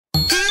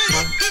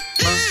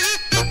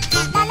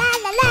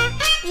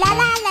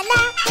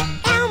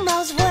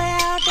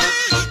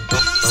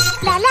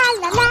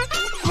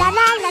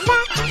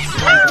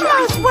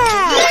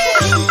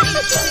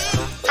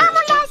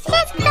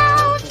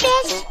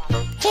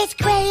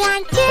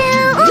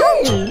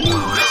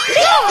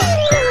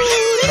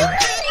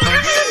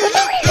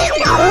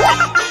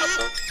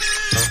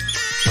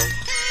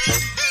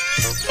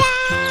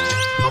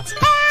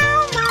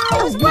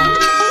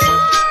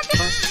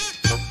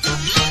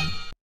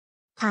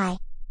Hi.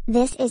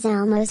 This is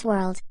Elmo's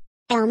world.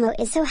 Elmo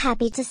is so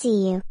happy to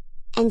see you.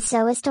 And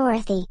so is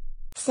Dorothy.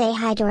 Say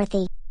hi,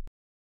 Dorothy.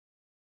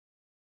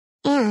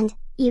 And,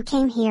 you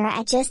came here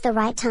at just the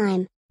right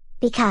time.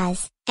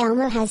 Because,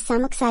 Elmo has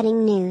some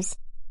exciting news.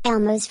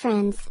 Elmo's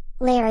friends,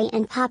 Larry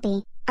and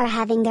Poppy, are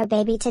having their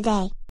baby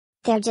today.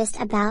 They're just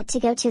about to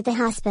go to the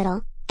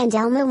hospital, and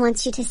Elmo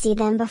wants you to see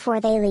them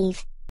before they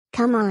leave.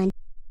 Come on.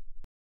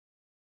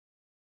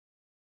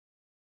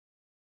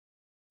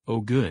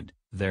 Oh good,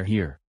 they're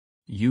here.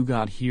 You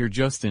got here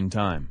just in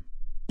time.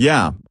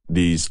 Yeah,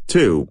 these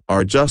two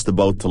are just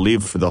about to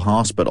leave for the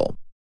hospital.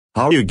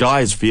 How are you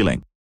guys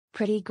feeling?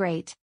 Pretty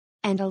great.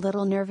 And a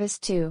little nervous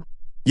too.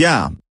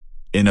 Yeah.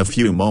 In a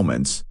few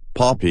moments,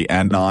 Poppy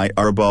and I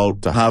are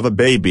about to have a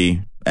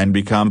baby, and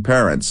become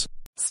parents.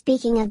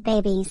 Speaking of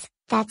babies,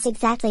 that's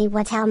exactly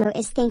what Elmo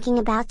is thinking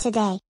about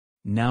today.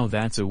 Now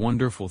that's a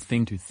wonderful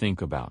thing to think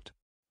about.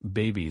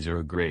 Babies are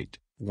a great,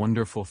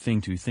 wonderful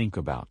thing to think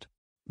about.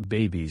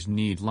 Babies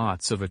need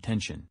lots of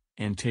attention,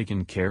 and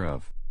taken care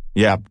of.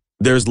 Yep,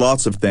 there's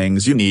lots of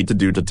things you need to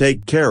do to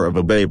take care of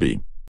a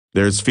baby.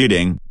 There's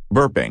feeding,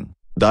 burping,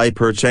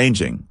 diaper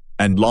changing,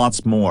 and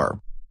lots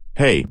more.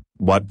 Hey,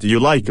 what do you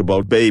like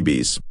about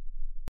babies?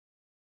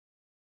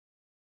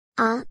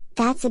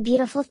 That's a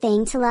beautiful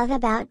thing to love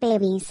about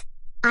babies.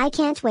 I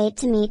can't wait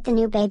to meet the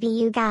new baby,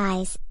 you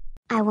guys.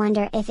 I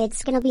wonder if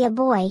it's gonna be a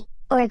boy,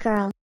 or a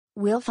girl.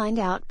 We'll find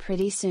out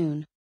pretty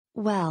soon.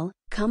 Well,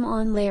 come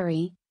on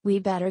Larry, we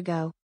better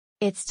go.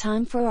 It's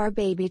time for our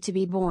baby to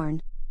be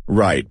born.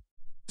 Right.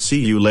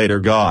 See you later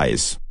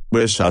guys,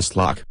 wish us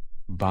luck.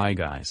 Bye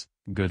guys,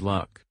 good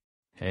luck.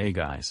 Hey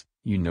guys,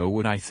 you know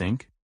what I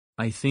think?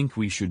 I think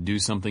we should do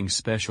something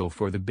special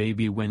for the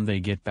baby when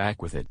they get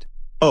back with it.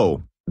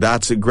 Oh,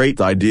 that's a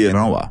great idea,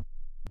 Noah.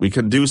 We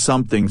can do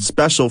something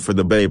special for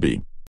the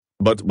baby.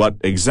 But what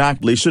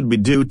exactly should we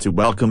do to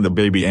welcome the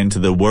baby into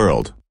the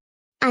world?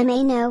 I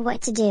may know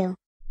what to do.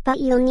 But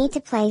you'll need to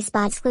play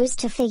Spots Clues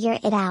to figure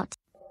it out.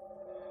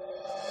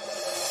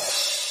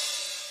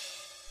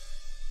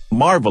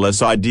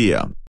 Marvelous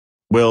idea.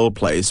 We'll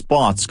play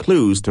Spots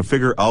Clues to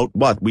figure out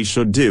what we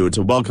should do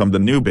to welcome the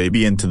new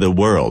baby into the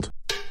world.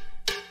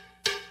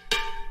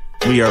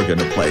 We are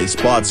gonna play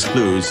Spots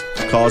Clues,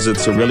 cause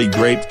it's a really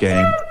great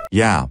game,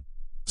 yeah.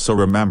 So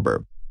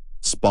remember,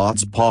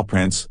 Spot's paw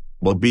prints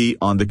will be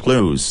on the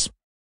clues.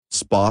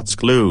 Spots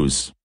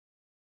Clues.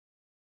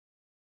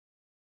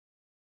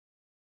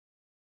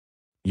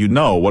 You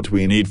know what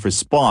we need for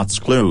Spots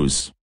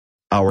Clues.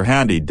 Our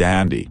handy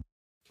dandy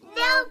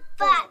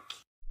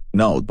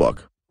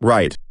notebook,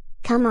 right.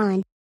 Come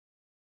on.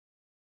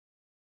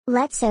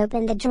 Let's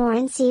open the drawer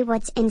and see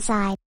what's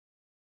inside.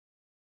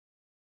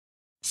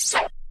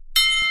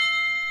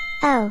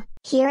 Oh,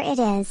 here it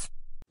is.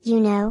 You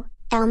know,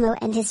 Elmo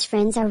and his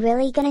friends are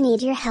really gonna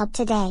need your help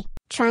today,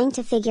 trying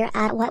to figure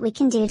out what we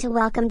can do to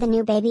welcome the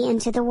new baby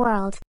into the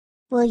world.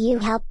 Will you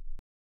help?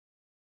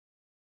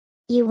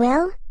 You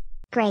will?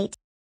 Great.